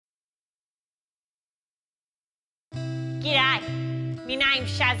G'day, my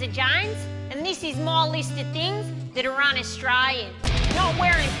name's Shazza Jones, and this is my list of things that are un-Australian. Not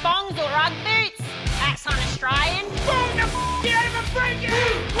wearing thongs or Ugg boots, that's un-Australian. Boom the f*** out of him, Franky!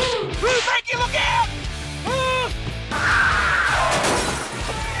 Franky, look out!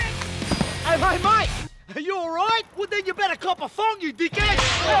 Hey, mate, are you all right? Well, then you better cop a thong, you dickhead!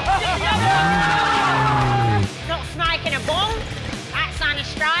 Not smoking a bong, that's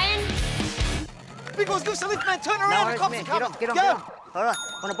un-Australian. Because give us a lift, man. Turn around, the cops are coming. Get on. Go. All right,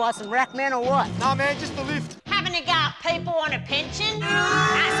 want to buy some rack, man, or what? Nah, man, just the lift. Having a go at people on a pension,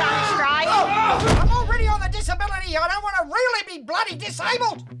 that's un-Australian. I'm already on the disability. I don't want to really be bloody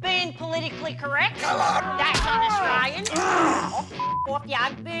disabled. Being politically correct, that's un-Australian. Off your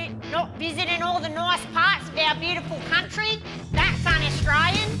Ugg boot, not visiting all the nice parts of our beautiful country, that's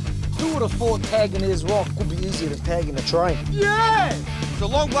un-Australian. Who would have thought tagging his rock could be easier than tagging a train? Yeah! It's a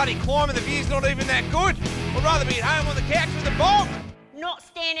long bloody climb and the view's not even that good. I'd rather be at home on the couch with the bog. Not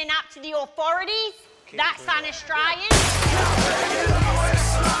standing up to the authorities, that's un-Australian.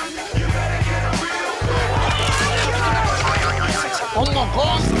 Oh my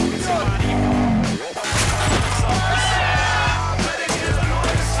God!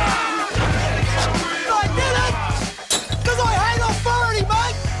 I did it! Because I hate authority,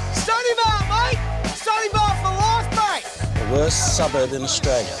 mate! Sunnyvale, mate! Sunnyvale for life, mate! The worst suburb in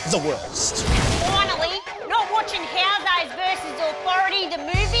Australia. The worst. Finally, not watching HOUSOS vs AUTHORITY, the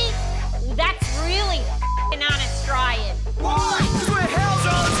movie, that's really f***ing un-Australian. Why? Because we're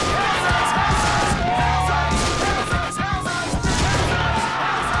HOUSOS!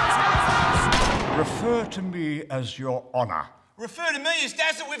 Refer to me as your honour. Refer to me as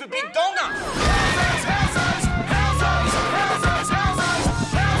Dazza with a big donger. Houses!